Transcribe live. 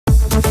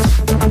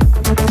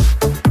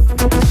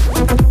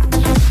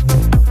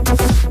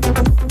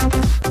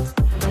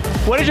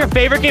What is your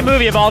favorite gay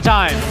movie of all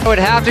time? I would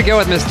have to go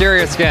with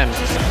Mysterious Skin.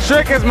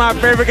 Shrek is my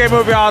favorite gay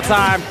movie of all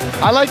time.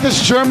 I like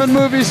this German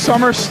movie,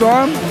 Summer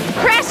Storm.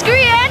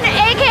 Prescrian,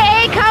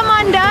 aka Come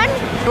Undone.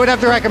 I would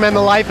have to recommend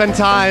The Life and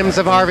Times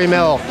of Harvey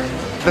Mill.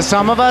 The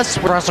Sum of Us,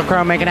 with Russell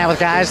Crowe making out with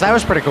guys, that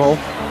was pretty cool.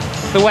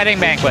 The Wedding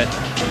Banquet.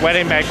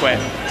 Wedding Banquet.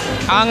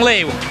 Ang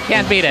Lee,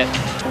 can't beat it.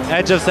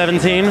 Edge of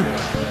 17.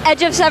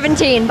 Edge of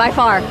 17, by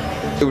far.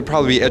 It would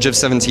probably be Edge of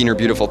 17 or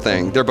Beautiful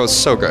Thing. They're both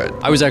so good.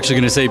 I was actually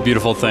going to say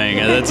Beautiful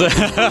Thing. I'm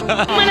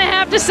going to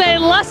have to say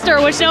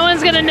Luster, which no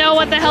one's going to know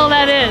what the hell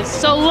that is.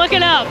 So look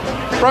it up.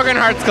 Broken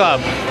Hearts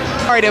Club.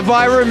 All right,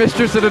 Elvira,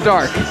 Mistress of the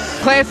Dark.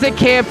 Classic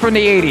camp from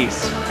the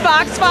 80s.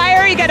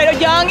 Foxfire, you got a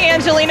young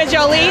Angelina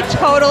Jolie,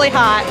 totally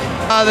hot.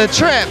 The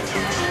Trip.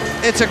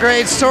 It's a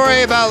great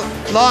story about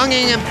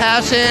longing and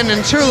passion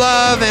and true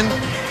love and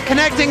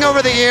connecting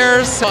over the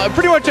years.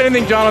 Pretty much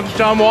anything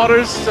John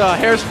Waters,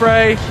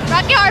 Hairspray.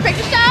 Rocky Horror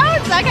Picture Show,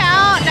 does that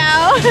count?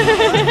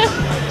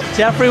 No.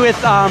 Jeffrey with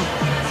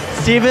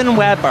Steven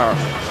Weber.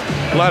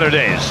 Latter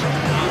Days.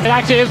 It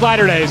actually is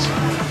Latter Days.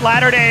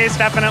 Latter Days,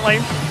 definitely.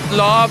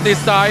 Law of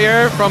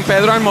Desire from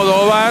Pedro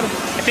Almodóvar.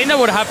 I think that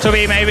would have to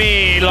be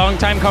maybe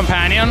Longtime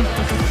Companion.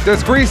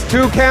 Does Grease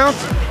 2 count?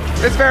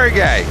 It's very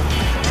gay.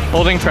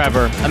 Holding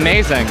Trevor.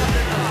 Amazing.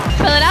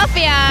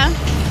 Philadelphia.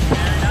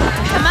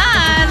 Come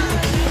on.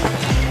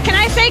 Can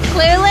I say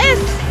Clueless?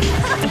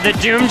 The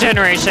Doom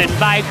Generation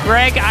by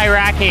Greg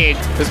Iraqi.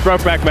 It's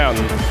Brokeback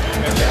Mountain.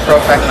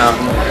 Brokeback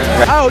Mountain.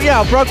 Oh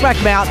yeah,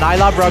 Brokeback Mountain. I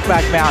love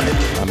Brokeback Mountain.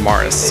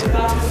 Morris,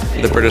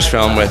 the British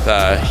film with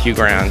Hugh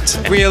Grant.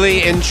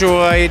 Really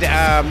enjoyed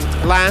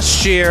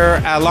last year,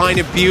 A Line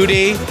of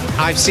Beauty.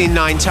 I've seen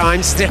 9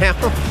 times now.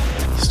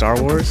 Star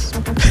Wars?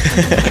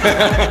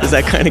 Is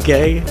that kind of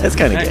gay? That's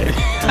kind of gay.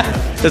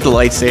 There's the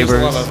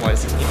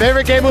lightsabers.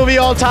 Favorite gay movie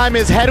of all time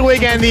is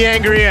Hedwig and the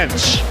Angry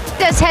Inch.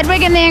 Does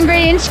Hedwig and the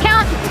Angry Inch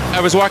count? I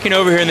was walking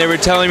over here and they were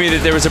telling me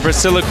that there was a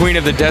Priscilla Queen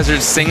of the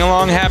Desert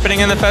sing-along happening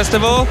in the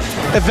festival.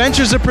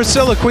 Adventures of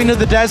Priscilla, Queen of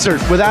the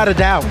Desert, without a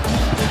doubt.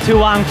 Tu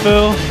Wong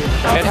Fu.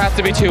 It has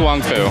to be Tu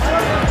Wong Fu.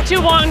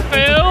 To Wong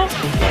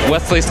Fu.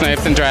 Wesley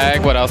Snipes in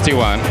drag, what else do you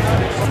want?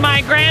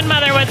 My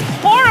grandmother was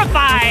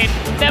horrified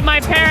that my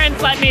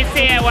parents let me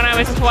see it when I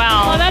was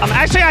 12.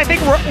 Actually, I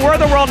think We're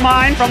the World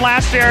Mine from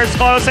last year's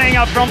closing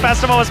of film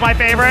festival was my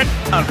favorite.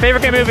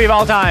 Favorite gay movie of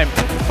all time?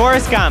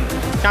 Forrest Gump.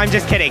 I'm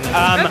just kidding.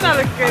 That's not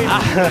a gay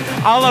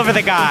movie. All Over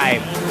the Guy.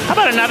 How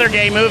about another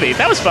gay movie?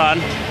 That was fun.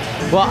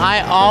 Well,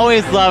 I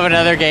always love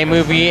another gay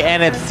movie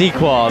and its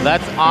sequel.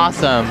 That's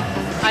awesome.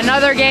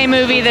 Another gay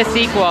movie, the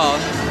sequel.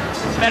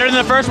 Better than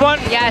the first one?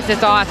 Yes,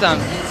 it's awesome.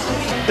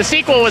 The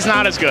sequel was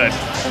not as good.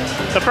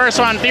 The first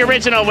one, the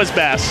original was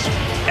best.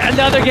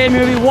 Another gay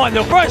movie won,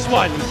 the first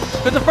one.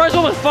 Because the first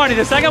one was funny,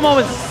 the second one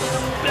was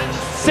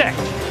sick.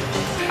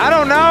 I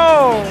don't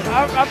know.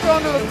 I'm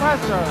feeling under the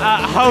pressure.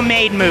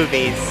 Homemade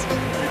movies.